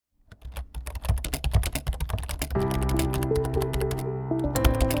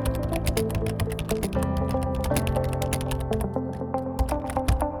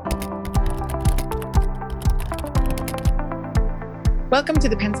Welcome to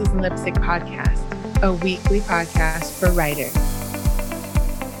the Pencils and Lipstick podcast, a weekly podcast for writers.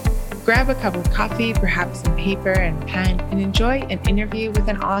 Grab a cup of coffee, perhaps some paper and pen, and enjoy an interview with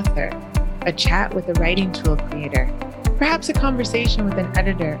an author, a chat with a writing tool creator, perhaps a conversation with an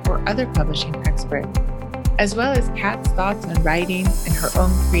editor or other publishing expert, as well as Kat's thoughts on writing and her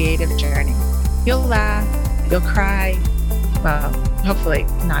own creative journey. You'll laugh, you'll cry, well, hopefully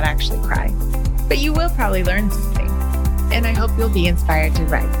not actually cry, but you will probably learn something. And I hope you'll be inspired to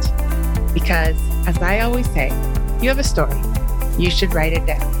write. Because, as I always say, you have a story. You should write it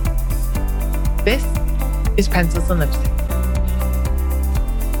down. This is Pencils and Lipstick.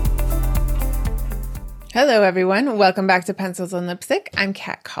 Hello, everyone. Welcome back to Pencils and Lipstick. I'm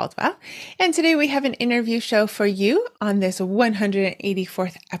Kat Caldwell, and today we have an interview show for you on this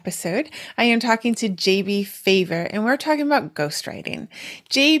 184th episode. I am talking to JB Favour, and we're talking about ghostwriting.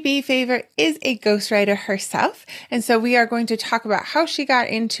 JB Favour is a ghostwriter herself, and so we are going to talk about how she got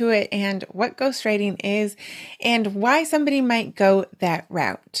into it and what ghostwriting is and why somebody might go that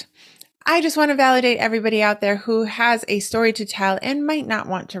route. I just want to validate everybody out there who has a story to tell and might not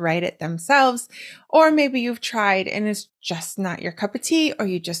want to write it themselves, or maybe you've tried and it's just not your cup of tea, or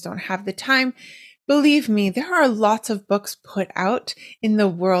you just don't have the time. Believe me, there are lots of books put out in the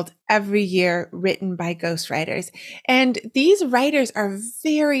world every year written by ghostwriters. And these writers are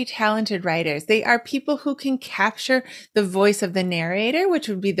very talented writers. They are people who can capture the voice of the narrator, which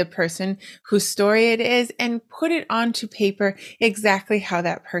would be the person whose story it is, and put it onto paper exactly how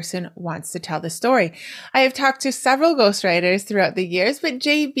that person wants to tell the story. I have talked to several ghostwriters throughout the years, but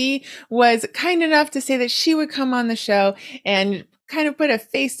JB was kind enough to say that she would come on the show and kind of put a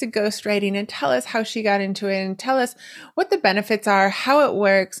face to ghostwriting and tell us how she got into it and tell us what the benefits are, how it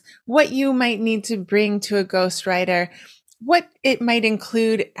works, what you might need to bring to a ghostwriter, what it might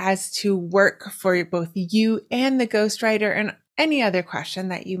include as to work for both you and the ghostwriter, and any other question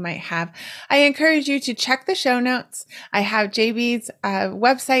that you might have. I encourage you to check the show notes. I have JB's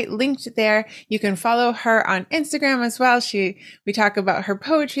website linked there. You can follow her on Instagram as well. We talk about her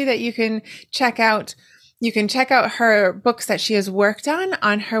poetry that you can check out. You can check out her books that she has worked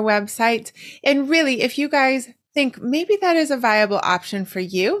on her website. And really, if you guys think maybe that is a viable option for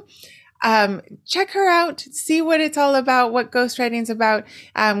you, check her out, see what it's all about, what ghostwriting's about.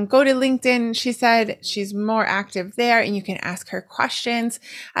 Go to LinkedIn. She said she's more active there and you can ask her questions.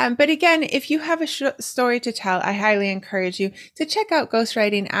 But again, if you have a story to tell, I highly encourage you to check out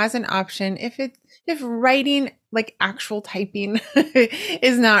ghostwriting as an option. If writing, like actual typing,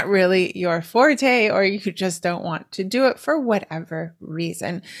 is not really your forte, or you just don't want to do it for whatever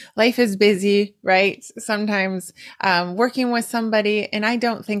reason. Life is busy, right? Sometimes working with somebody, and I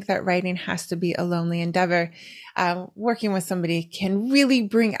don't think that writing has to be a lonely endeavor. Working with somebody can really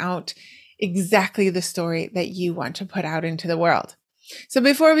bring out exactly the story that you want to put out into the world. So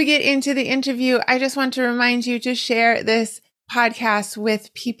before we get into the interview, I just want to remind you to share this podcast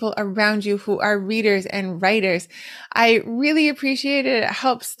with people around you who are readers and writers. I really appreciate it. It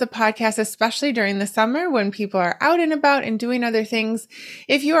helps the podcast, especially during the summer when people are out and about and doing other things.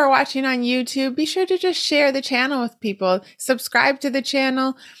 If you are watching on YouTube, be sure to just share the channel with people. Subscribe to the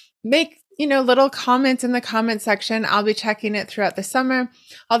channel. Make little comments in the comment section. I'll be checking it throughout the summer.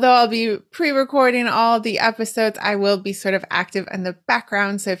 Although I'll be pre-recording all the episodes, I will be sort of active in the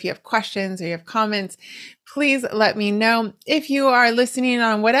background. So if you have questions or you have comments, please let me know. If you are listening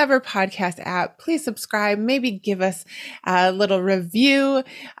on whatever podcast app, please subscribe. Maybe give us a little review.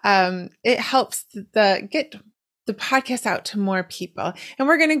 It helps get the podcast out to more people. And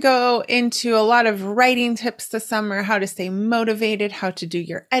we're going to go into a lot of writing tips this summer, how to stay motivated, how to do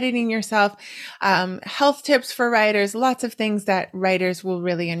your editing yourself, health tips for writers, lots of things that writers will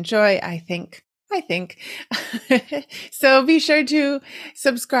really enjoy, I think. So be sure to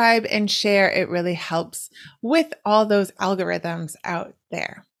subscribe and share. It really helps with all those algorithms out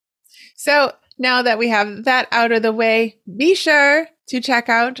there. So now that we have that out of the way, be sure to check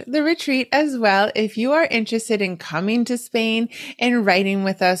out the retreat as well if you are interested in coming to Spain and writing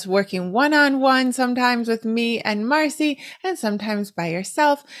with us, working one-on-one, sometimes with me and Marcy, and sometimes by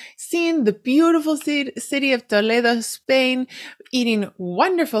yourself, seeing the beautiful city of Toledo, Spain, eating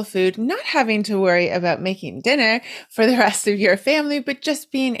wonderful food, not having to worry about making dinner for the rest of your family, but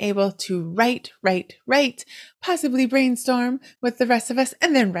just being able to write, possibly brainstorm with the rest of us,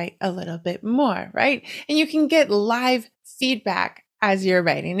 and then write a little bit more, right? And you can get live feedback as you're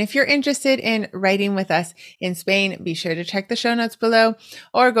writing. If you're interested in writing with us in Spain, be sure to check the show notes below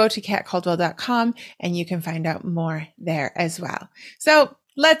or go to katcaldwell.com and you can find out more there as well. So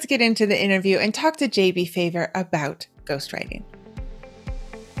let's get into the interview and talk to JB Favour about ghostwriting.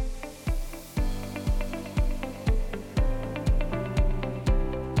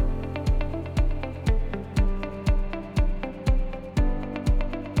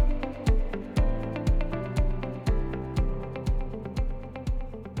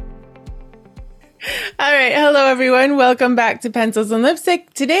 right. Hello, everyone. Welcome back to Pencils and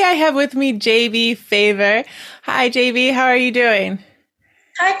Lipstick. Today I have with me JB Favour. Hi, JB. How are you doing?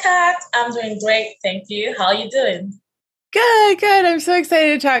 Hi, Kat. I'm doing great. Thank you. How are you doing? Good. I'm so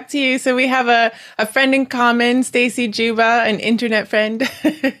excited to talk to you. So we have a friend in common, Stacy Juba, an internet friend.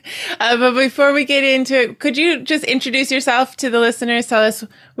 But before we get into it, could you just introduce yourself to the listeners? Tell us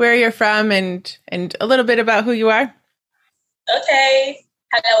where you're from and a little bit about who you are. Okay.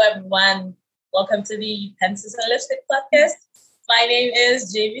 Hello, everyone. Welcome to the Pencils and Lipstick podcast. My name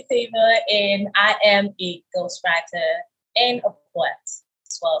is JB Favour, and I am a ghostwriter and a poet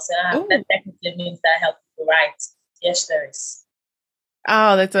as well. So that technically means that I help people write their stories.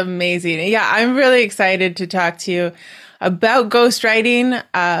 Oh, that's amazing. Yeah, I'm really excited to talk to you about ghostwriting.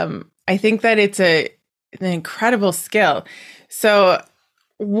 I think that it's an incredible skill. So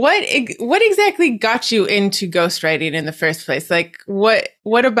what exactly got you into ghostwriting in the first place? Like what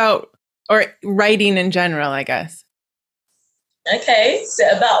about, or writing in general, I guess? Okay, so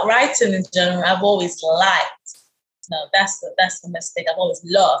about writing in general, I've always liked. No, that's a mistake. I've always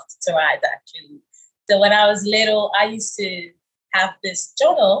loved to write, actually. So when I was little, I used to have this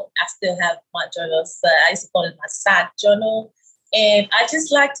journal. I still have my journals. I used to call it my sad journal. And I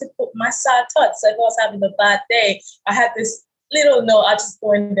just like to put my sad thoughts. So if I was having a bad day, I had this little note. I just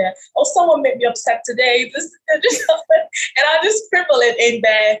go in there. Oh, someone made me upset today. And I just scribble it in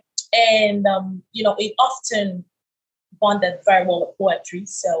there. And, it often bonded very well with poetry.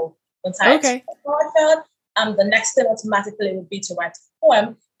 So once I expressed how I felt, the next thing automatically would be to write a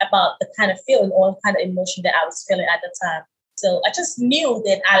poem about the kind of feeling or the kind of emotion that I was feeling at the time. So I just knew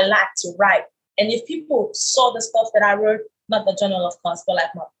that I liked to write. And if people saw the stuff that I wrote, not the journal, of course, but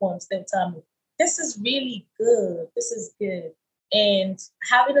like my poems, they would tell me, this is really good. This is good. And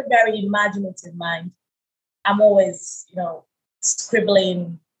having a very imaginative mind, I'm always,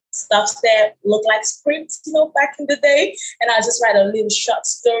 scribbling stuff that look like scripts, back in the day. And I just write a little short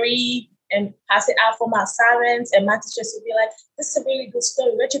story and pass it out for my assignments. And my teachers would be like, this is a really good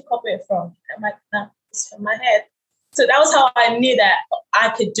story. Where'd you copy it from? I'm like, no, it's from my head. So that was how I knew that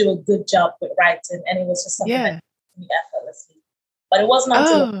I could do a good job with writing. And it was just something that came effortlessly. But it wasn't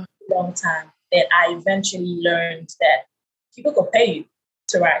until a long time that I eventually learned that people could pay you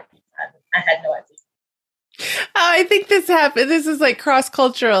to write. I had no idea. I think this happened. This is like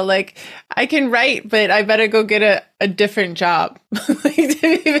cross-cultural. Like I can write, but I better go get a different job. Like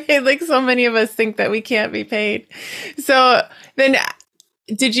to be paid. Like so many of us think that we can't be paid. So then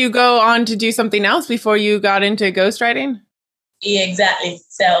did you go on to do something else before you got into ghostwriting? Yeah, exactly.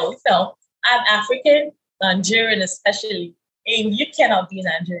 So, I'm African, Nigerian especially, and you cannot be a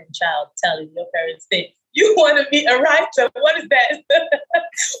Nigerian child telling your parents that you want to be a writer. What is that?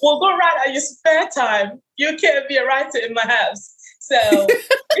 Well, go write at your spare time. You can't be a writer in my house. So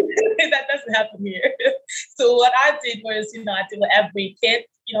that doesn't happen here. So what I did was, I did what every kid,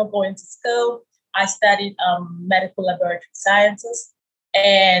 going to school. I studied medical laboratory sciences.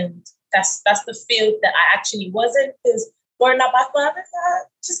 And that's the field that I actually was in, because growing up, I thought,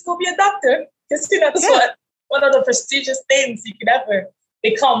 just go be a doctor. Because, that's one of the prestigious things you could ever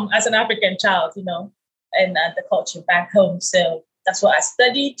become as an African child, and the culture back home. So that's what I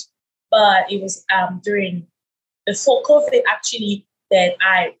studied. But it was before COVID, actually, that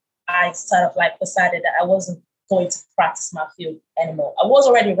I sort of like decided that I wasn't going to practice my field anymore. I was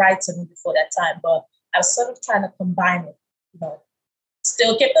already writing before that time, but I was sort of trying to combine it,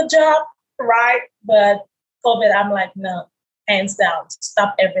 still get the job, right? But COVID, I'm like, no, hands down,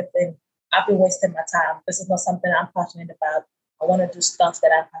 stop everything. I've been wasting my time. This is not something I'm passionate about. I want to do stuff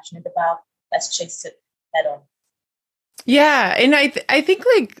that I'm passionate about. Let's chase it head on. Yeah. And I think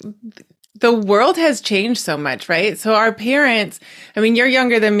like the world has changed so much, right? So our parents, I mean, you're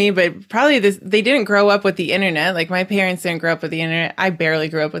younger than me, but probably they didn't grow up with the internet. Like my parents didn't grow up with the internet. I barely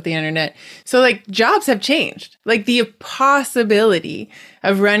grew up with the internet. So like jobs have changed. Like the possibility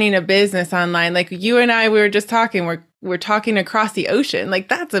of running a business online, like you and I, we were just talking, we're talking across the ocean. Like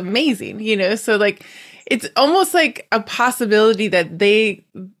that's amazing, So like, it's almost like a possibility that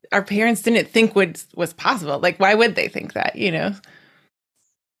our parents didn't think was possible. Like, why would they think that,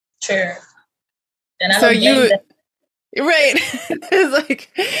 Sure. And so right. It's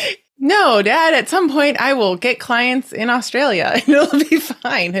like, no, Dad, at some point I will get clients in Australia and it'll be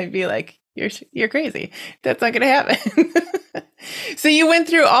fine. I'd be like, you're crazy. That's not going to happen. So you went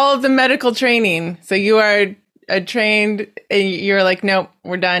through all of the medical training. So you are trained and you're like, nope,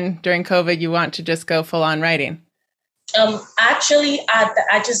 we're done during COVID. You want to just go full on writing. Actually,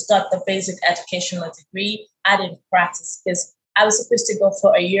 I just got the basic educational degree. I didn't practice because I was supposed to go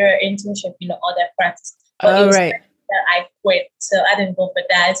for a year internship, all that practice. But it was right. that I quit. So I didn't go for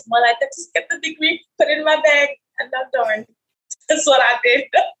that. It's more like, let's just get the degree, put it in my bag, and I'm done. That's what I did.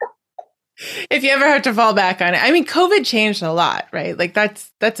 If you ever have to fall back on it. I mean, COVID changed a lot, right? Like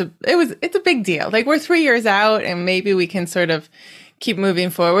it's a big deal. Like we're 3 years out and maybe we can sort of keep moving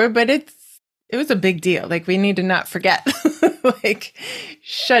forward, but it was a big deal. Like we need to not forget, like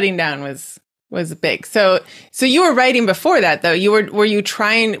shutting down was big. So you were writing before that though. Were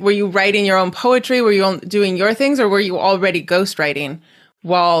you writing your own poetry? Were you doing your things, or were you already ghostwriting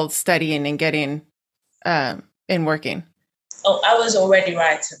while studying and getting, and working? Oh, I was already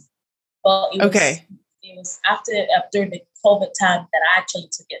writing. But it was after during the COVID time that I actually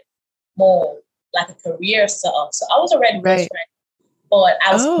took it more like a career stuff. So I was already ghostwriting, but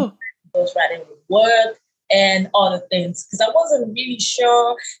I was ghostwriting with work and other things because I wasn't really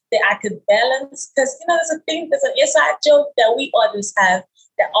sure that I could balance. Because there's an inside joke that we authors have,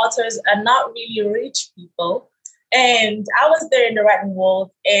 that authors are not really rich people. And I was there in the writing world,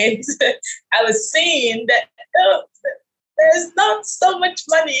 and I was seeing that. There's not so much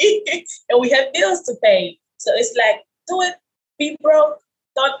money and we have bills to pay. So it's like, do it, be broke,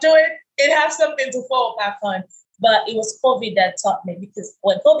 don't do it, and have something to fall back on. But it was COVID that taught me, because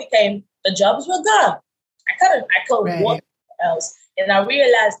when COVID came, the jobs were gone. I couldn't work else. And I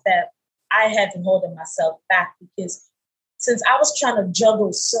realized that I had been holding myself back, because since I was trying to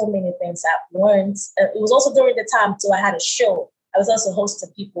juggle so many things at once, it was also during the time too, I had a show. I was also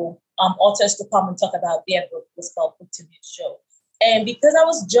hosting people, authors to come and talk about their book. It was called Book to Be a Show. And because I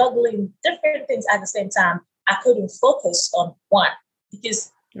was juggling different things at the same time, I couldn't focus on one,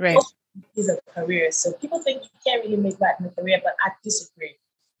 because it's a career. So people think you can't really make writing a career, but I disagree.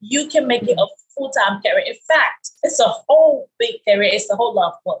 You can make it a full-time career. In fact, it's a whole big career. It's a whole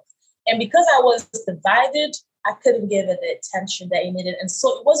lot of work. And because I was divided, I couldn't give it the attention that it needed. And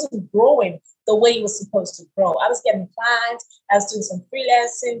so it wasn't growing the way it was supposed to grow. I was getting clients, I was doing some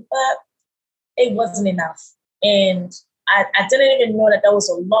freelancing, but it wasn't enough. And I didn't even know that there was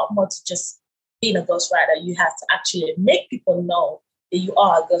a lot more to just being a ghostwriter. You have to actually make people know that you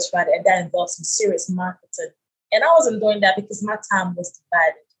are a ghostwriter, and that involves some serious marketing. And I wasn't doing that because my time was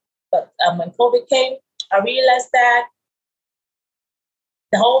divided. But when COVID came, I realized that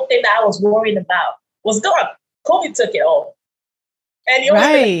the whole thing that I was worrying about was gone. COVID took it all. And the only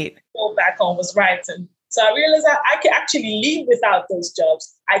thing I could go back on was writing. So I realized that I could actually live without those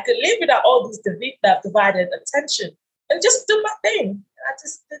jobs. I could live without all this divided attention and just do my thing. And I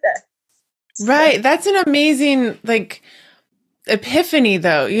just did that. Right. That's an amazing, epiphany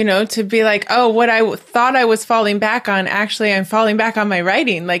though, to be like, oh, what I thought I was falling back on, actually I'm falling back on my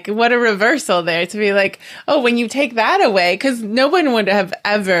writing. Like what a reversal there, to be like, oh, when you take that away, because no one would have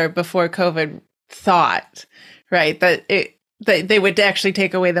ever before COVID thought, right, that they would actually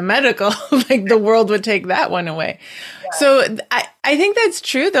take away the medical, like the world would take that one away. Right. So I think that's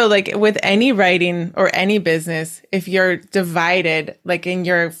true though, like with any writing or any business, if you're divided, like in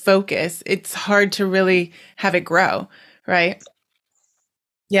your focus, it's hard to really have it grow, right?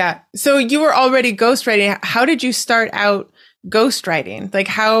 Yeah. So you were already ghostwriting. How did you start out ghostwriting? Like,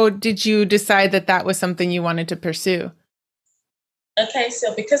 how did you decide that that was something you wanted to pursue? Okay,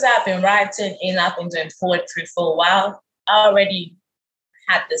 so because I've been writing and I've been doing poetry for a while, I already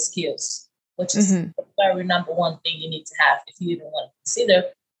had the skills, which is the very number one thing you need to have if you even want to consider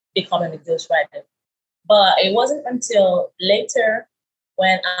becoming a ghostwriter. But it wasn't until later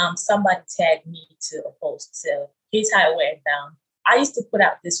when somebody tagged me to a post. So here's how it went down. I used to put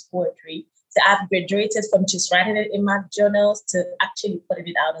out this poetry. So I've graduated from just writing it in my journals to actually putting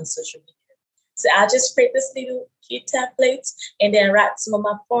it out on social media. So I just create this little cute templates and then write some of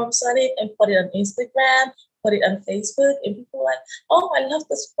my poems on it and put it on Instagram, put it on Facebook. And people are like, oh, I love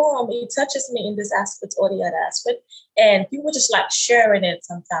this poem. It touches me in this aspect or the other aspect. And people just like sharing it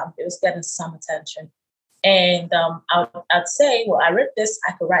sometimes. It was getting some attention. And I'd say, well, I read this.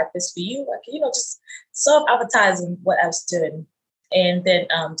 I could write this for you. Like, just self-advertising what I was doing. And then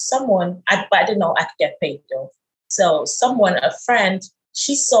but I didn't know I could get paid though. So a friend,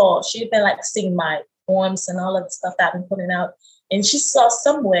 she'd been like seeing my poems and all of the stuff that I've been putting out. And she saw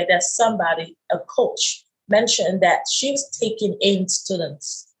somewhere that somebody, a coach, mentioned that she was taking in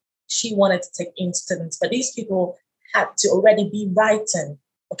students. She wanted to take in students, but these people had to already be writing.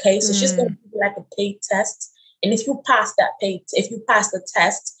 Okay, so she's going to do like a paid test. And if you pass the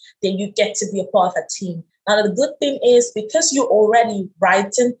test, then you get to be a part of her team. Now, the good thing is because you're already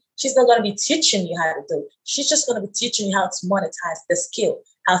writing, she's not going to be teaching you how to do it. She's just going to be teaching you how to monetize the skill,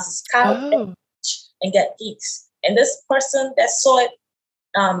 how to scout and get gigs. And this person that saw it,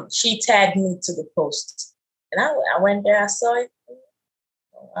 she tagged me to the post. And I went there, I saw it.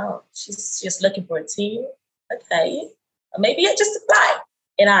 Oh, wow, she's just looking for a team. okay, maybe I just apply.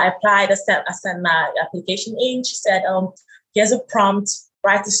 And I applied, I sent my application in. She said, here's a prompt,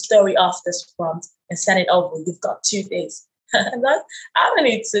 write a story off this prompt and send it over. You've got 2 days. I'm like, I don't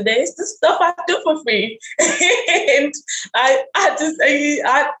need 2 days. This stuff I do for free. And I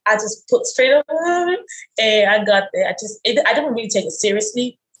just put straight over and I got there. I didn't really take it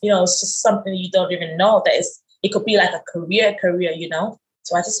seriously. It's just something you don't even know it could be like a career,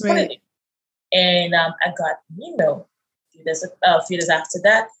 So I just put it in. And I got a few days after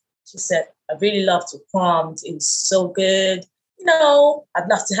that. She said, I really love to prompt. It was so good. I'd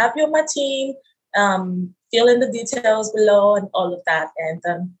love to have you on my team. Fill in the details below and all of that.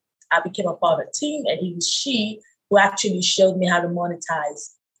 And I became a part of the team. And it was she who actually showed me how to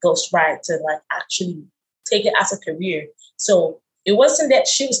monetize ghostwriting, like actually take it as a career. So it wasn't that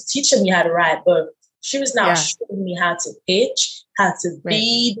she was teaching me how to write, but she was now showing me how to pitch, how to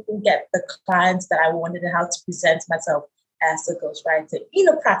be, get the clients that I wanted, and how to present myself as a ghostwriter in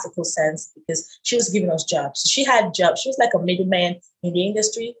a practical sense, because she was giving us jobs. So she had jobs. She was like a middleman in the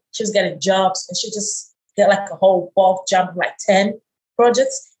industry. She was getting jobs, and she just get like a whole bulk job, like 10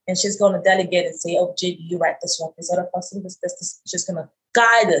 projects, and she's going to delegate and say, oh, JB, you write this one. This other person, this. She's going to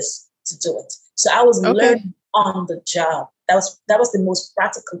guide us to do it. So I was learning on the job. That was the most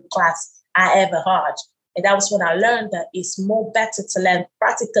practical class I ever had. And that was when I learned that it's more better to learn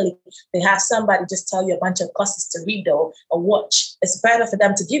practically than have somebody just tell you a bunch of courses to read or watch. It's better for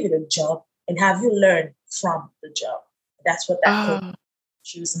them to give you the job and have you learn from the job. That's what that coach.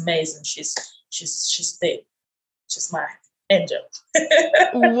 She was amazing. She's my angel.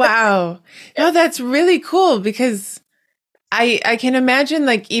 Wow. No, that's really cool, because I can imagine,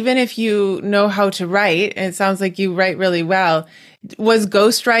 like, even if you know how to write, and it sounds like you write really well, was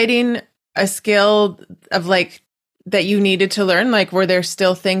ghostwriting a skill of like that you needed to learn? Like, were there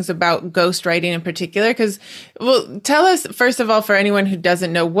still things about ghostwriting in particular? Because, well, tell us, first of all, for anyone who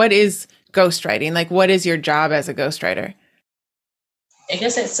doesn't know, what is ghostwriting? Like, what is your job as a ghostwriter? I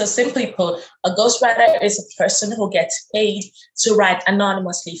guess it's so simply put, a ghostwriter is a person who gets paid to write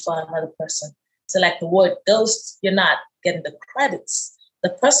anonymously for another person. So like the word ghost, you're not getting the credits. The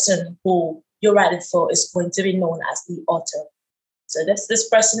person who you're writing for is going to be known as the author. So this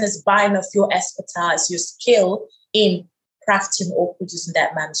person is buying off your expertise, your skill in crafting or producing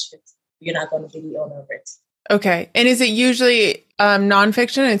that manuscript. You're not going to be the owner of it. Okay. And is it usually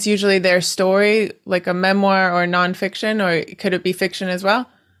nonfiction? It's usually their story, like a memoir, or nonfiction, or could it be fiction as well?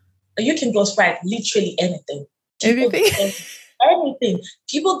 You can ghostwrite literally anything. Anything?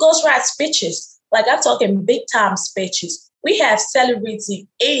 People ghostwrite speeches. Like, I'm talking big time speeches. We have celebrity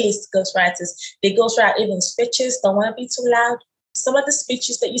A-list ghostwriters. They ghostwrite even speeches. Don't want to be too loud. Some of the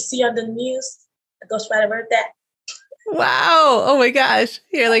speeches that you see on the news, a ghostwriter wrote that. Wow. Oh my gosh.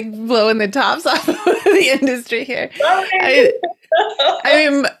 You're like blowing the tops off of the industry here. I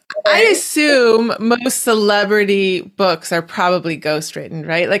mean, I assume most celebrity books are probably ghostwritten,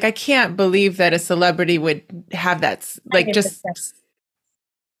 right? Like, I can't believe that a celebrity would have that, like, just,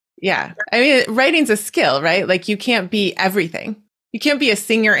 yeah. I mean, writing's a skill, right? Like, you can't be everything. You can't be a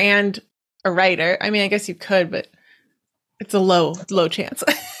singer and a writer. I mean, I guess you could, but it's a low chance.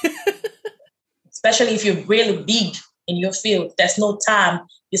 Especially if you're really big in your field. There's no time.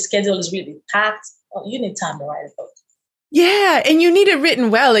 Your schedule is really packed. Oh, you need time to write a book. Yeah, and you need it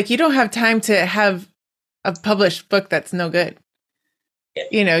written well. Like, you don't have time to have a published book that's no good.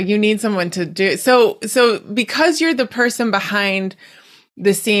 Yeah. You need someone to do it. So because you're the person behind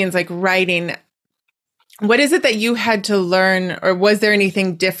the scenes, like writing, what is it that you had to learn, or was there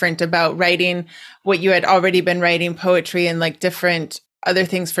anything different about writing what you had already been writing, poetry and like different other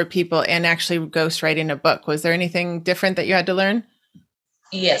things for people, and actually ghostwriting a book? Was there anything different that you had to learn?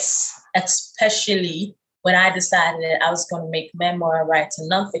 Yes, especially when I decided that I was going to make memoir writing,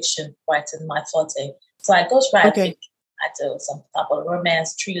 nonfiction writing my forte. So I ghostwrite. Okay. I do some type of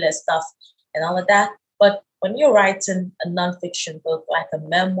romance, thriller stuff and all of that. But when you're writing a nonfiction book, like a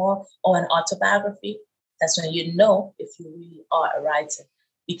memoir or an autobiography, that's when you know if you really are a writer.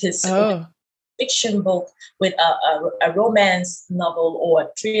 Because a fiction book with a romance novel or a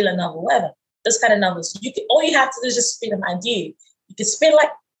thriller novel, whatever, those kind of novels, all you have to do is just spin an idea. You can spin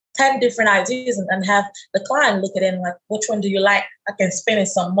like 10 different ideas and have the client look at it and like, which one do you like? I can spin it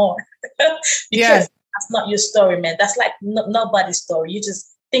some more. Because that's not your story, man. That's like nobody's story. You're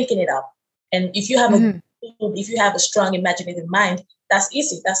just thinking it up. And if you have if you have a strong imaginative mind, that's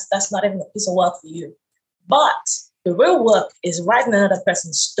easy. That's not even a piece of work for you. But the real work is writing another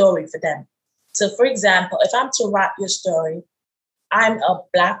person's story for them. So, for example, if I'm to write your story, I'm a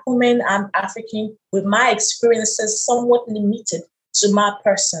Black woman, I'm African, with my experiences somewhat limited to my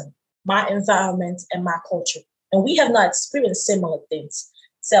person. my environment, and my culture. And we have not experienced similar things.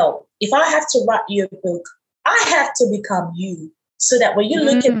 So if I have to write you a book, I have to become you so that when you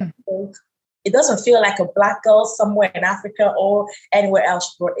look at the book, it doesn't feel like a Black girl somewhere in Africa or anywhere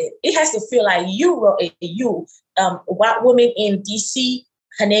else wrote it. It has to feel like you wrote it. You, a white woman in DC,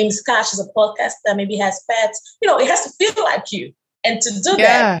 her name is Kash, she's a podcaster, maybe has pets. It has to feel like you. And to do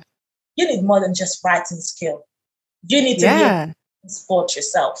that, you need more than just writing skill. You need to transport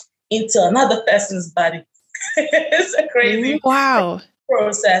yourself into another person's body. It's a crazy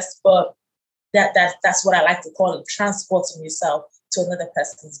process, but that's what I like to call it, transporting yourself to another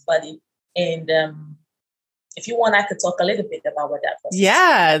person's body. And if you want, I could talk a little bit about what that process is.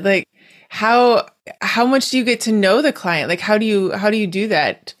 Yeah, like how much do you get to know the client? Like how do you do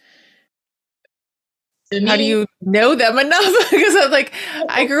that? How do you know them enough? Because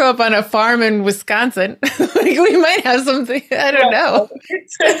I grew up on a farm in Wisconsin. We might have something. I don't know.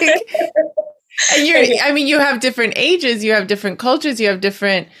 And you have different ages, you have different cultures, you have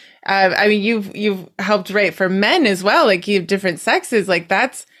different. You've helped write for men as well. Like you have different sexes. Like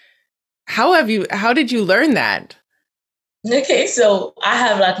that's how did you learn that? Okay, so I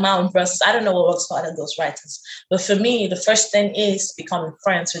have my own process. I don't know what works for other ghostwriters, but for me, the first thing is becoming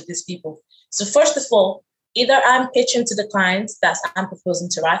friends with these people. So first of all, either I'm pitching to the clients that I'm proposing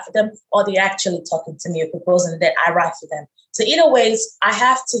to write for them, or they're actually talking to me or proposing that I write for them. So either ways, I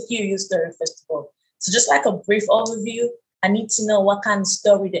have to hear your story first of all. So just like a brief overview, I need to know what kind of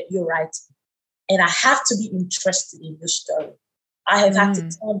story that you're writing. And I have to be interested in your story. I have had to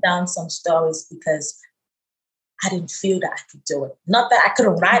tone down some stories because I didn't feel that I could do it. Not that I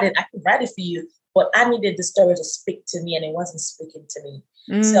couldn't write it. I could write it for you, but I needed the story to speak to me and it wasn't speaking to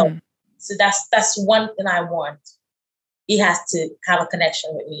me. So that's one thing I want. It has to have a connection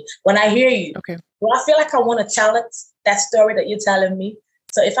with me. When I hear you, do I feel like I want to tell it, that story that you're telling me?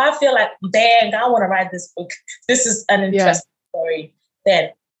 So if I feel like, dang, I want to write this book, this is an interesting story, then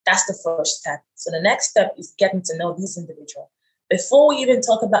that's the first step. So the next step is getting to know these individuals. Before we even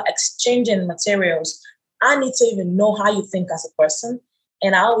talk about exchanging materials, I need to even know how you think as a person.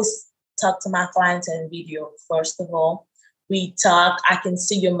 And I always talk to my clients in video, first of all. We talk, I can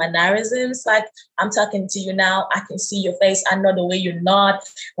see your mannerisms. Like I'm talking to you now, I can see your face. I know the way you nod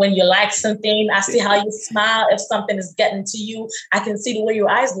when you like something. I see how you smile if something is getting to you. I can see the way your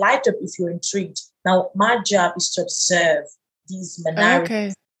eyes light up if you're intrigued. Now, my job is to observe these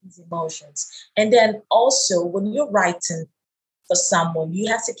mannerisms, these emotions. And then also, when you're writing for someone, you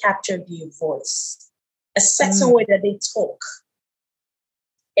have to capture their voice, a certain way that they talk.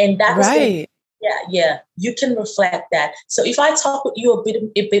 And that's you can reflect that. So if I talk with you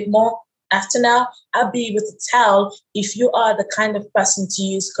a bit more after now, I'll be able to tell if you are the kind of person to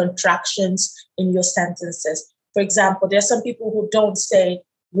use contractions in your sentences. For example, there are some people who don't say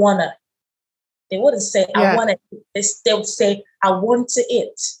wanna. They wouldn't say I wanna. They would say I want to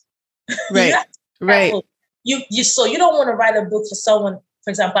eat. Right. Right. So you don't want to write a book for someone. For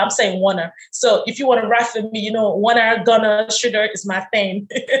example, I'm saying wanna. So if you want to write for me, wanna, gonna, shoulda is my thing.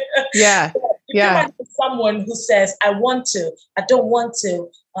 Yeah. If you write for someone who says, I want to, I don't want to,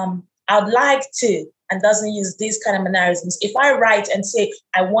 I'd like to, and doesn't use these kind of mannerisms. If I write and say,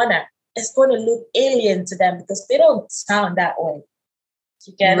 I wanna, it's going to look alien to them because they don't sound that way.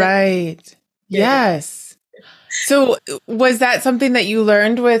 You get it? Right. Yes. So was that something that you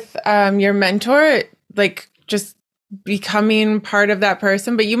learned with your mentor? Like just becoming part of that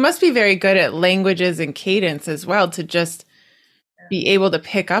person? But you must be very good at languages and cadence as well to just be able to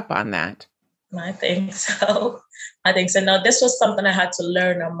pick up on that. I think so. No, this was something I had to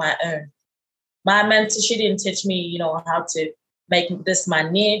learn on my own. My mentor, she didn't teach me, how to make this my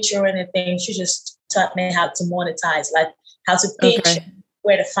niche or anything. She just taught me how to monetize, like how to pitch,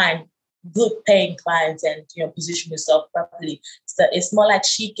 where to find good paying clients and, position yourself properly. So it's more like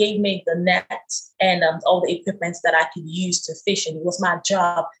she gave me the net and all the equipment that I could use to fish. And it was my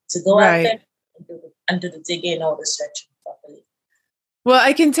job to go out there and do the digging and all the searching properly. Well,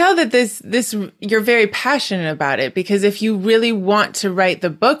 I can tell that this you're very passionate about it, because if you really want to write the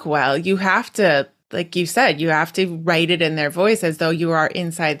book well, you have to, like you said, you have to write it in their voice as though you are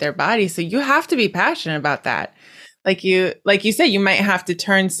inside their body. So you have to be passionate about that. Like you said, you might have to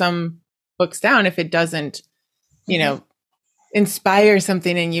turn some books down if it doesn't, inspire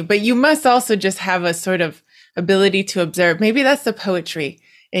something in you. But you must also just have a sort of ability to observe. Maybe that's the poetry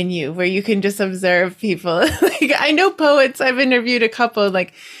in you, where you can just observe people. Like I know poets, I've interviewed a couple,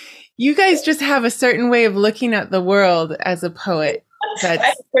 like you guys just have a certain way of looking at the world as a poet.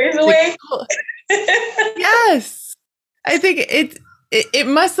 That's crazy way. Cool. Yes. I think it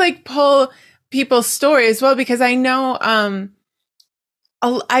must pull people's story as well, because I know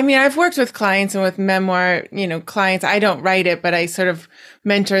I mean, I've worked with clients and with memoir, clients. I don't write it, but I sort of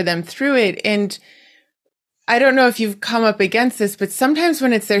mentor them through it. And I don't know if you've come up against this, but sometimes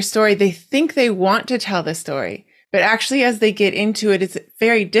when it's their story, they think they want to tell the story, but actually as they get into it, it's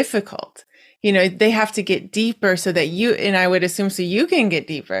very difficult. They have to get deeper so that and I would assume so you can get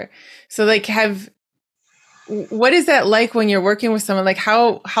deeper. So like what is that like when you're working with someone? Like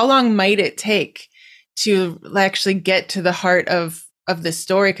how long might it take to actually get to the heart of the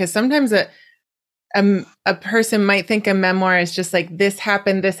story? Because sometimes a person might think a memoir is just like this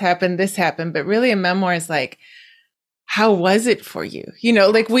happened, this happened, this happened, but really a memoir is like, how was it for you?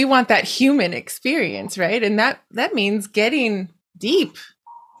 Like we want that human experience, right? And that means getting deep.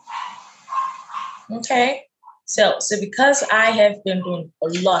 Okay. So because I have been doing a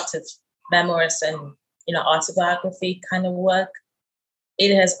lot of memoirs and autobiography kind of work,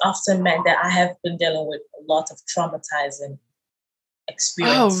 it has often meant that I have been dealing with a lot of traumatizing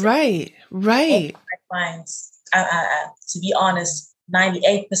experiences. Oh, right. My clients, to be honest,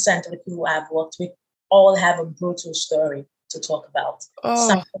 98% of the people I've worked with all have a brutal story to talk about.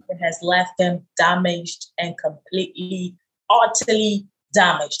 Something that has left them damaged and completely, utterly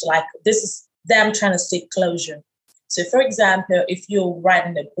damaged. Like this is them trying to seek closure. So, for example, if you're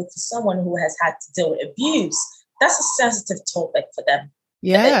writing a book for someone who has had to deal with abuse, that's a sensitive topic for them.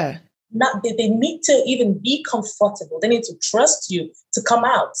 Yeah. They need to even be comfortable. They need to trust you to come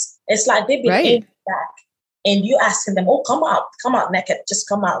out. It's like they've been in back and you asking them, oh, come out naked, just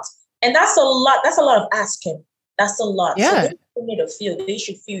come out. And that's a lot. That's a lot of asking. That's a lot. Yeah. So they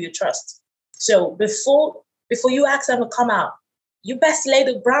should feel your trust. So before you ask them to come out, you best lay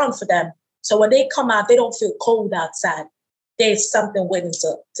the ground for them. So when they come out, they don't feel cold outside. There's something waiting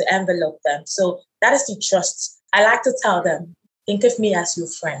to envelope them. So that is the trust. I like to tell them, think of me as your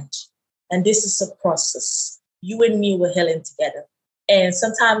friend. And this is a process. You and me were healing together. And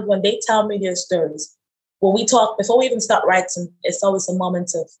sometimes when they tell me their stories, when we talk, before we even start writing, it's always a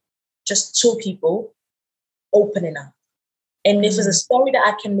moment of just two people opening up. And if it's a story that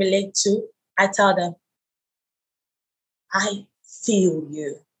I can relate to, I tell them, I feel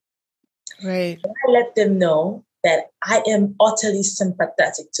you. Right. And I let them know that I am utterly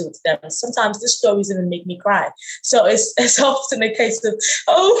sympathetic to them. Sometimes the stories even make me cry. So it's often a case of,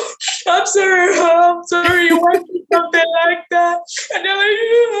 oh, I'm sorry, you went through something like that. And they're like,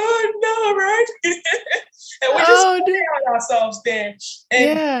 oh, no, right? And we just on ourselves there.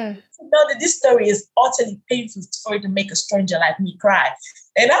 And to know that this story is utterly painful for it to make a stranger like me cry.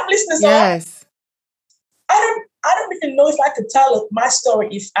 And I'm listening to I don't even know if I could tell my story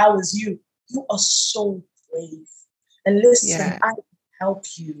if I was you. You are so brave. And listen, I will help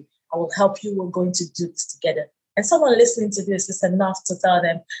you. I will help you. We're going to do this together. And someone listening to this is enough to tell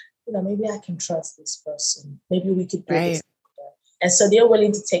them, maybe I can trust this person. Maybe we could do this together. And so they're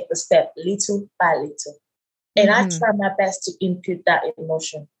willing to take the step little by little. And I try my best to input that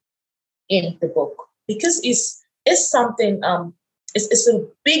emotion in the book because it's something, it's a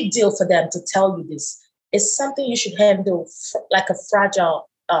big deal for them to tell you this. It's something you should handle like a fragile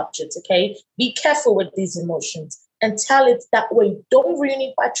object, okay? Be careful with these emotions and tell it that way. Don't ruin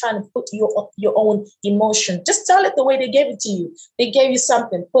it by trying to put your own emotion. Just tell it the way they gave it to you. They gave you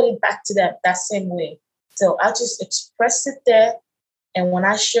something, put it back to them that same way. So I just express it there. And when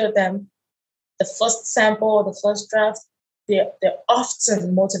I show them the first sample or the first draft, they're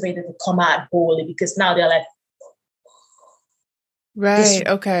often motivated to come out boldly because now they're like,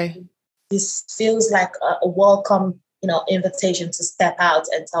 this feels like a welcome, invitation to step out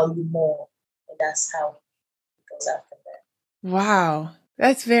and tell you more. And that's how it goes after that. Wow.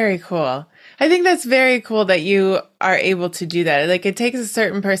 That's very cool. I think that's very cool that you are able to do that. Like it takes a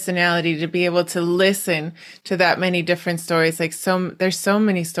certain personality to be able to listen to that many different stories. Like there's so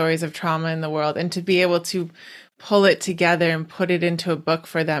many stories of trauma in the world, and to be able to pull it together and put it into a book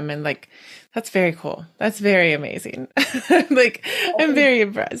for them. And like, that's very cool. That's very amazing. Like, I'm very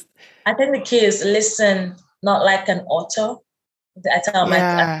impressed. I think the key is listen, not like an author. I tell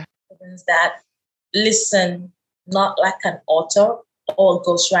my students that listen, not like an author or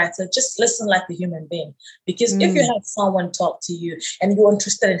ghostwriter, just listen like a human being. Because if you have someone talk to you and you're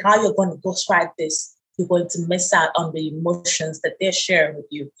interested in how you're going to ghostwrite this, you're going to miss out on the emotions that they're sharing with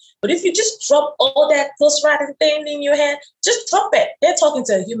you. But if you just drop all that ghostwriting thing in your head, just drop it. They're talking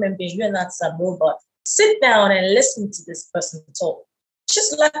to a human being. You're not some robot. Sit down and listen to this person talk.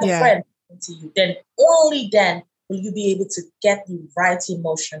 Just like a friend to you. Then only then will you be able to get the right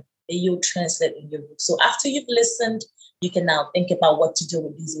emotion that you'll translate in your book. So after you've listened, you can now think about what to do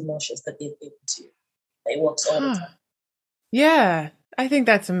with these emotions that they've given to you. It works all the time. Yeah, I think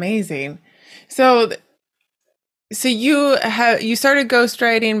that's amazing. So So you started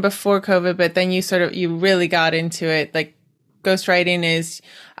ghostwriting before COVID, but then you really got into it. Like ghostwriting is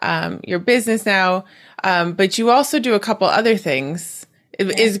your business now, but you also do a couple other things. Yeah.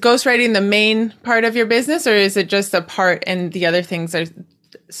 Is ghostwriting the main part of your business, or is it just a part and the other things are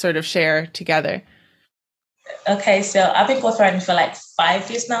sort of share together? Okay, so I've been ghostwriting for like 5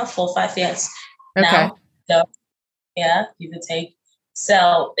 years now, 4 or 5 years Okay. now. So yeah, you could take.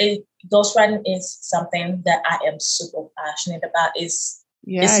 So ghostwriting is something that I am super passionate about. Yeah, It's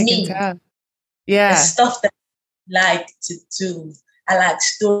I can me. tell. The Yeah. stuff that I like to do. I like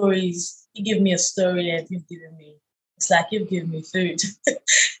stories. You give me a story and it's like you've given me food.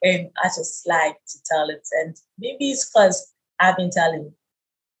 And I just like to tell it. And maybe it's because I've been telling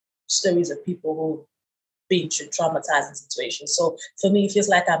stories of people who been through traumatizing situations. So for me, it feels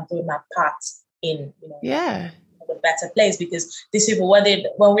like I'm doing my part in, Yeah. a better place, because these people,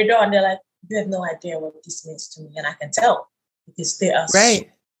 when we're done, they're like, you have no idea what this means to me. And I can tell, because they are Right.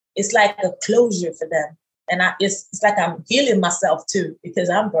 it's like a closure for them. And it's like I'm healing myself too, because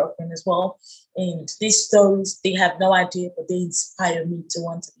I'm broken as well. And these stories, they have no idea, but they inspire me to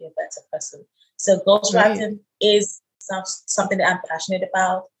want to be a better person. So Right. ghostwriting is something that I'm passionate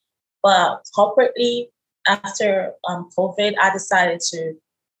about. But corporately, after COVID, I decided to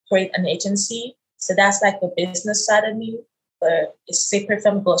create an agency. So that's like the business side of me, but it's separate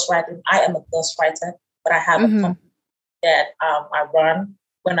from ghostwriting. I am a ghostwriter, but I have a Hmm. company that I run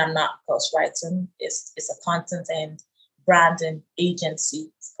when I'm not ghostwriting. It's a content and branding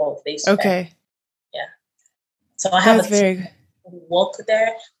agency called Face to Face. Okay. Yeah. So I have a That's team very who work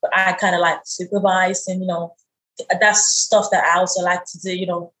there, but I kind of like supervise, and that's stuff that I also like to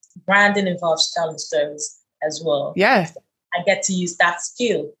do. Branding involves telling stories as well. yeah. So I get to use that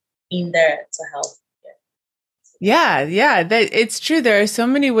skill in there to help. Yeah, yeah, that it's true. There are so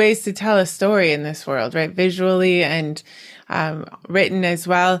many ways to tell a story in this world, right? Visually and written as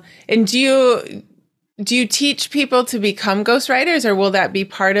well. And do you teach people to become ghostwriters, or will that be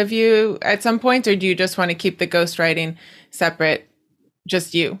part of you at some point, or do you just want to keep the ghostwriting separate,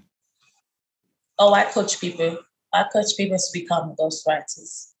 just you? Oh, I coach people. I coach people to become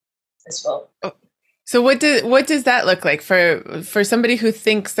ghostwriters as well. So what does that look like for somebody who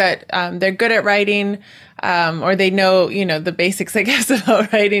thinks that they're good at writing, or they know the basics, I guess,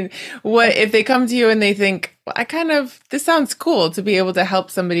 about writing? What if they come to you and they think, well, this sounds cool to be able to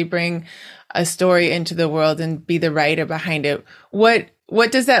help somebody bring a story into the world and be the writer behind it? What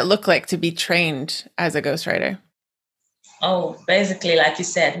does that look like to be trained as a ghostwriter? Oh, basically, like you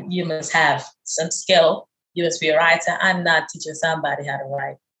said, you must have some skill. You must be a writer. I'm not teaching somebody how to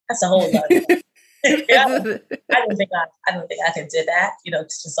write. That's a whole lot. Yeah, I don't think I can do that. Teaching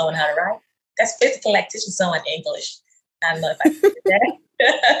someone how to write. That's basically like teaching someone English. I don't know if I can do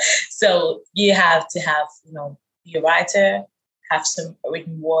that. So you have to have, be a writer, have some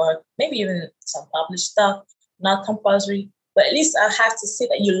written work, maybe even some published stuff. Not compulsory, but at least I have to say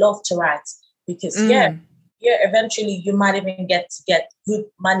that you love to write, because Mm, eventually you might even get good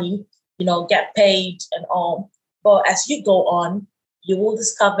money, get paid and all. But as you go on, you will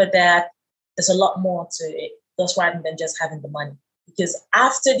discover that there's a lot more to it, ghostwriting, than just having the money. Because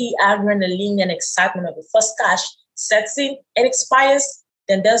after the adrenaline and excitement of the first cash sets in and expires,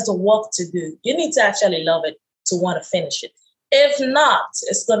 then there's the work to do. You need to actually love it to want to finish it. If not,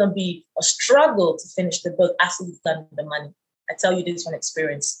 it's going to be a struggle to finish the book after you've done the money. I tell you this from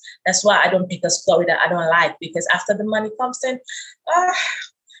experience. That's why I don't pick a story that I don't like, because after the money comes in, ah,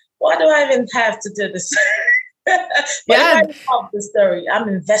 why do I even have to do this? But if I yeah. love the story, I'm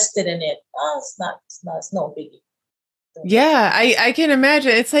invested in it. Oh, it's no biggie. Yeah, I can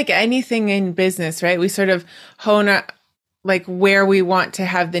imagine. It's like anything in business, right? We sort of hone our, like where we want to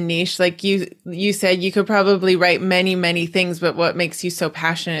have the niche. Like you said, you could probably write many things, but what makes you so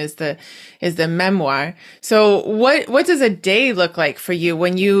passionate is the memoir. So what does a day look like for you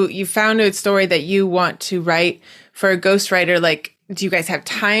when you found a story that you want to write for a ghostwriter? Like, do you guys have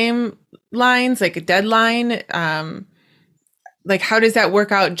timelines, like a deadline? Like, how does that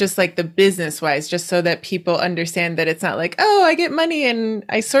work out, just like the business wise, just so that people understand that it's not like, oh, I get money and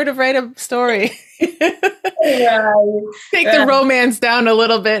I sort of write a story. Right, Take the right. romance down a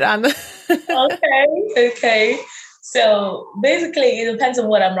little bit on the Okay. So basically, it depends on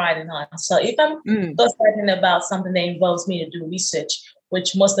what I'm writing on. So if I'm Mm. just writing about something that involves me to do research,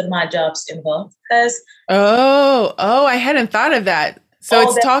 which most of my jobs involve, because Oh, I hadn't thought of that. So all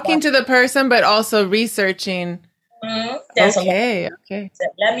it's that, talking to the person, but also researching. there's a lot. Okay.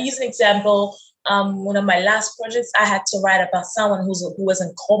 Let me use an example. One of my last projects, I had to write about someone who was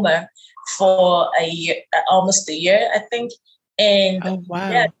in coma for a year, almost a year, I think. And Oh,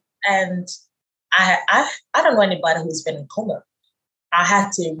 yeah, wow. and I don't know anybody who's been in coma. I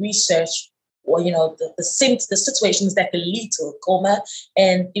had to research, well, the situations that could lead to a coma,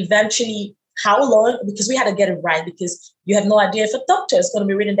 and eventually how long, because we had to get it right, because you have no idea if a doctor is going to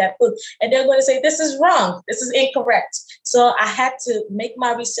be reading that book and they're going to say, this is wrong, this is incorrect. So I had to make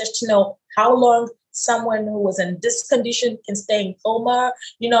my research to know how long someone who was in this condition can stay in coma.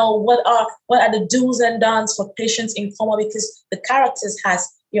 What are the do's and don'ts for patients in coma, because the characters has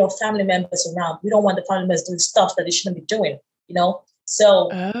family members around. We don't want the family members doing stuff that they shouldn't be doing, So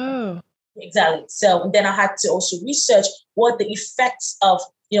exactly. So then I had to also research what the effects of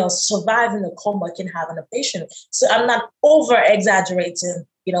surviving a coma can have on a patient. So I'm not over exaggerating.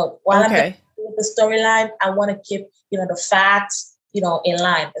 While I'm with the storyline, I want to keep the facts in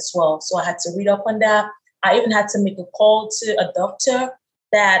line as well. So I had to read up on that. I even had to make a call to a doctor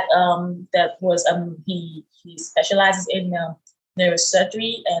that was he specializes in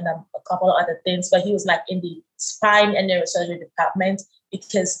neurosurgery and a couple of other things, but he was like in the spine and neurosurgery department,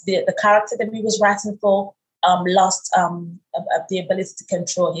 because the character that we was writing for lost the ability to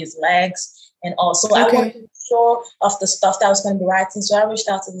control his legs, and also I wasn't sure of the stuff that I was going to be writing, so I reached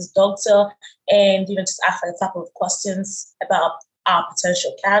out to this doctor and just asked a couple of questions about our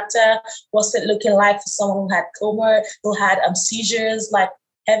potential character. What's it looking like for someone who had coma, who had seizures, like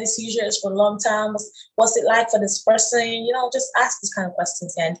heavy seizures for a long time? What's it like for this person? Just ask these kind of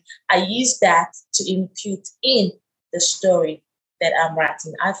questions, and I use that to impute in the story that I'm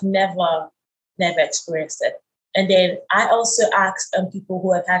writing. I've never experienced it. And then I also asked people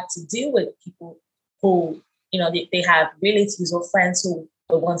who have had to deal with people who, they have relatives or friends who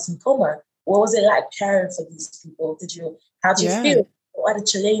were once in coma. What was it like caring for these people? How did you feel? What are the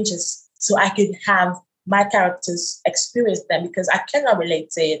challenges? So I could have my characters experience them, because I cannot relate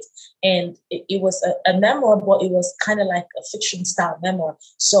to it. And it was a memoir, but it was kind of like a fiction style memoir.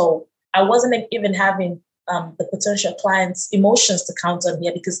 So I wasn't even having the potential client's emotions to count on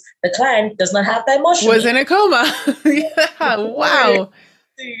here, because the client does not have that emotion. Was in a coma. Yeah, wow.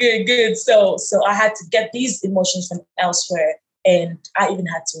 Good. So I had to get these emotions from elsewhere, and I even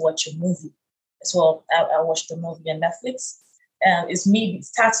had to watch a movie as well. I watched a movie on Netflix. It's Me, It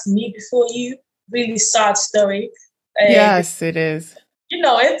Starts Me Before You. Really sad story. Yes, it is. You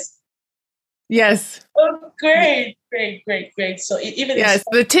know it? Yes. Oh, great. So even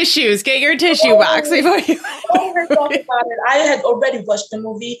the tissues. Get your tissue box before you. Talk about it. I had already watched the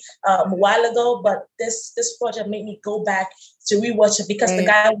movie a while ago, but this project made me go back to rewatch it, because the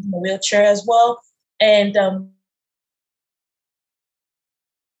guy was in a wheelchair as well, and the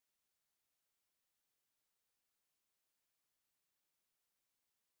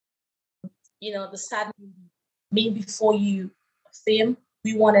sad movie, Me Before You film,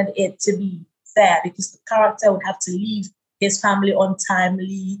 we wanted it to be fair, because the character would have to leave his family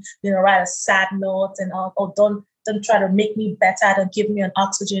untimely, write a sad note and all. Oh, don't try to make me better, don't give me an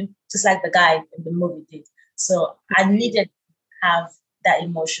oxygen, just like the guy in the movie did. So I needed to have that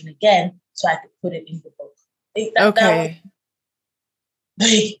emotion again, so I could put it in the book. That was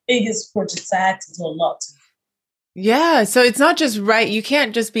the biggest project I had to do a lot. Yeah. So it's not just you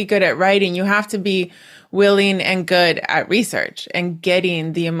can't just be good at writing. You have to be willing and good at research and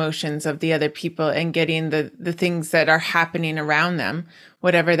getting the emotions of the other people and getting the things that are happening around them,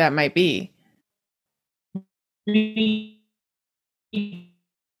 whatever that might be. Can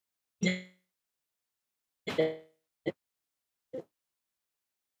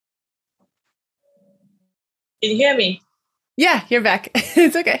you hear me? Yeah, you're back.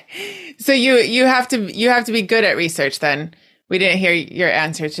 It's okay. So you have to be good at research then. We didn't hear your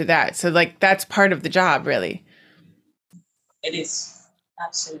answer to that. So that's part of the job, really. It is.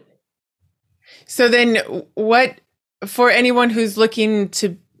 Absolutely. So then what, for anyone who's looking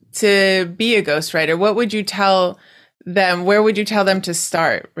to be a ghostwriter, what would you tell them? Where would you tell them to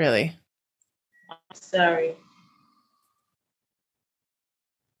start, really? I'm sorry.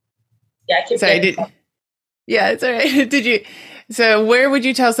 Yeah, yeah, it's all right. So where would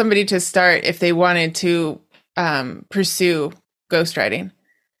you tell somebody to start if they wanted to pursue ghostwriting?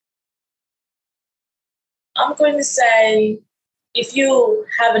 I'm going to say, if you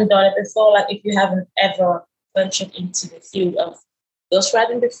haven't done it before, like if you haven't ever ventured into the field of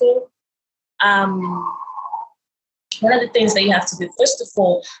ghostwriting before, one of the things that you have to do, first of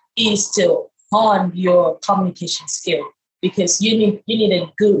all, is to hone your communication skill, because you need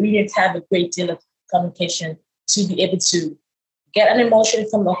to have a great deal of communication to be able to get an emotion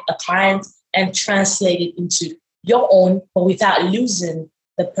from a client and translate it into your own, but without losing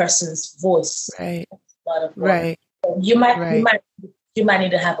the person's voice. Right. Right. You might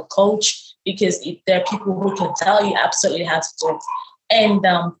need to have a coach, because if there are people who can tell you absolutely how to do it. And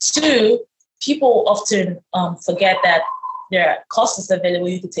two, people often forget that there are courses available.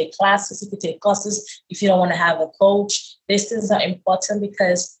 You could take classes, you could take courses if you don't want to have a coach. These things are important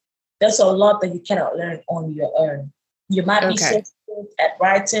because there's a lot that you cannot learn on your own. You might be so good at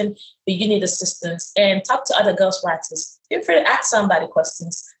writing, but you need assistance. And talk to other ghostwriters. Feel free to ask somebody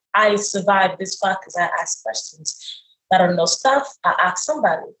questions. I survived this far because I asked questions. I don't know stuff, I asked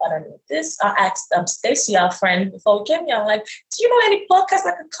somebody. I don't know this. I asked Stacy, our friend, before we came here. I'm like, do you know any podcasts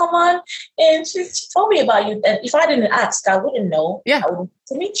I could come on? And she told me about you. And if I didn't ask, I wouldn't know. Yeah. I wouldn't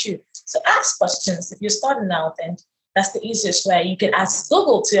to meet you. So ask questions. If you're starting out, then that's the easiest way. You can ask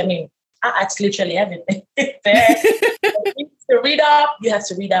Google too. I mean, I ask literally everything there. To read up, you have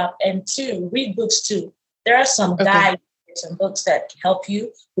to read up. And two, read books too. There are some guides, some books that can help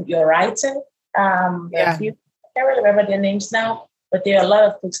you with your writing. I can't really remember their names now, but there are a lot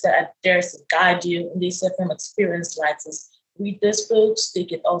of books that are there to guide you. And they say from experienced writers, read these books, they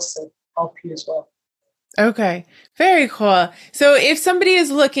can also help you as well. Okay, very cool. So if somebody is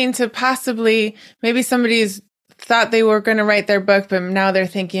looking to possibly, maybe somebody's thought they were going to write their book, but now they're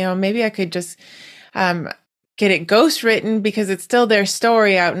thinking, oh, maybe I could just get it ghostwritten because it's still their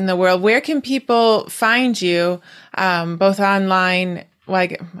story out in the world. Where can people find you, both online,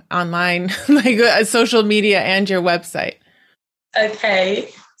 like social media and your website? Okay.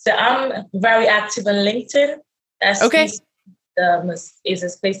 So I'm very active on LinkedIn. That's is a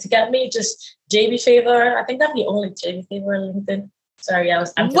place to get me. Just JB Favour. I think I'm the only JB Favour on LinkedIn. Sorry,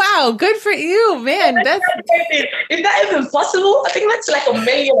 wow, good for you, man. Is that even possible? I think that's like a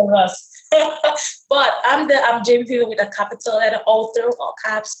million of us. But I'm JB Favour with a capital letter, all through, all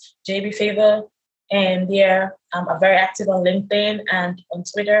caps, JB Favour. And there, I'm very active on LinkedIn and on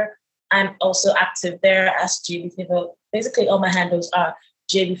Twitter. I'm also active there as JB Favour. Basically, all my handles are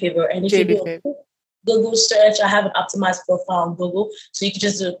JB Favour. And if you do a Google search, I have an optimized profile on Google. So you can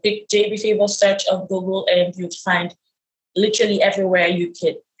just do a quick JB Favour search on Google and you'd find literally everywhere you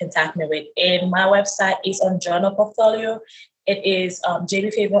could contact me with. And my website is on Journal Portfolio. It is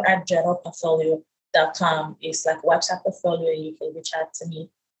jbfavor@journalportfolio.com. It's like a website portfolio. You can reach out to me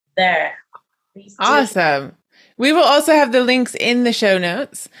there. Awesome. We will also have the links in the show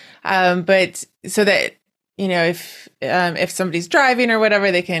notes, but so that if somebody's driving or whatever,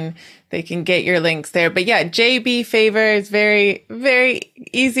 they can get your links there. But yeah, JB Favour is very, very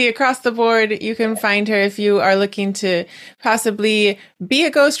easy across the board. You can find her if you are looking to possibly be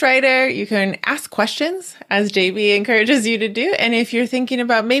a ghostwriter. You can ask questions, as JB encourages you to do. And if you're thinking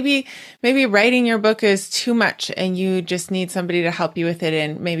about maybe writing your book is too much and you just need somebody to help you with it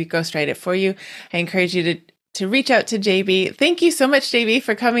and maybe ghostwrite it for you, I encourage you to reach out to JB. Thank you so much, JB,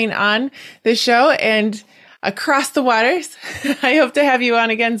 for coming on the show and across the waters. I hope to have you on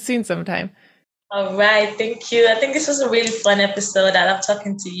again soon sometime. All right. Thank you. I think this was a really fun episode. I love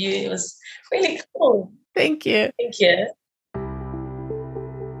talking to you. It was really cool. Thank you. Thank you.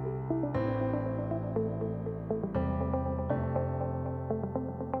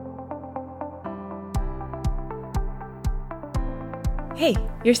 Hey,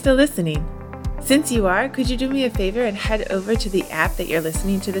 you're still listening. Since you are, could you do me a favor and head over to the app that you're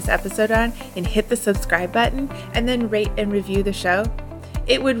listening to this episode on and hit the subscribe button and then rate and review the show?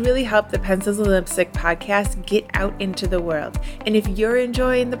 It would really help the Pencils and Lipstick podcast get out into the world. And if you're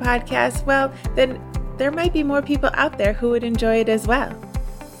enjoying the podcast, well, then there might be more people out there who would enjoy it as well.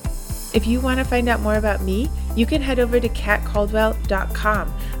 If you want to find out more about me, you can head over to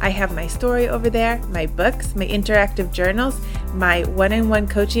katcaldwell.com. I have my story over there, my books, my interactive journals, my one-on-one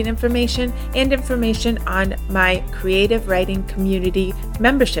coaching information, and information on my creative writing community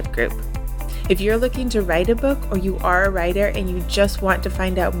membership group. If you're looking to write a book or you are a writer and you just want to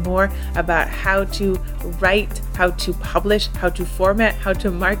find out more about how to write, how to publish, how to format, how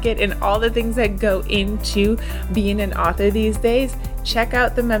to market, and all the things that go into being an author these days, check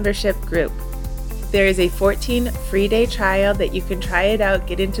out the membership group. There is a 14 free day trial that you can try it out,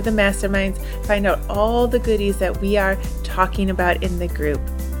 get into the masterminds, find out all the goodies that we are talking about in the group.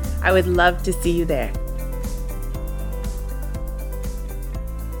 I would love to see you there.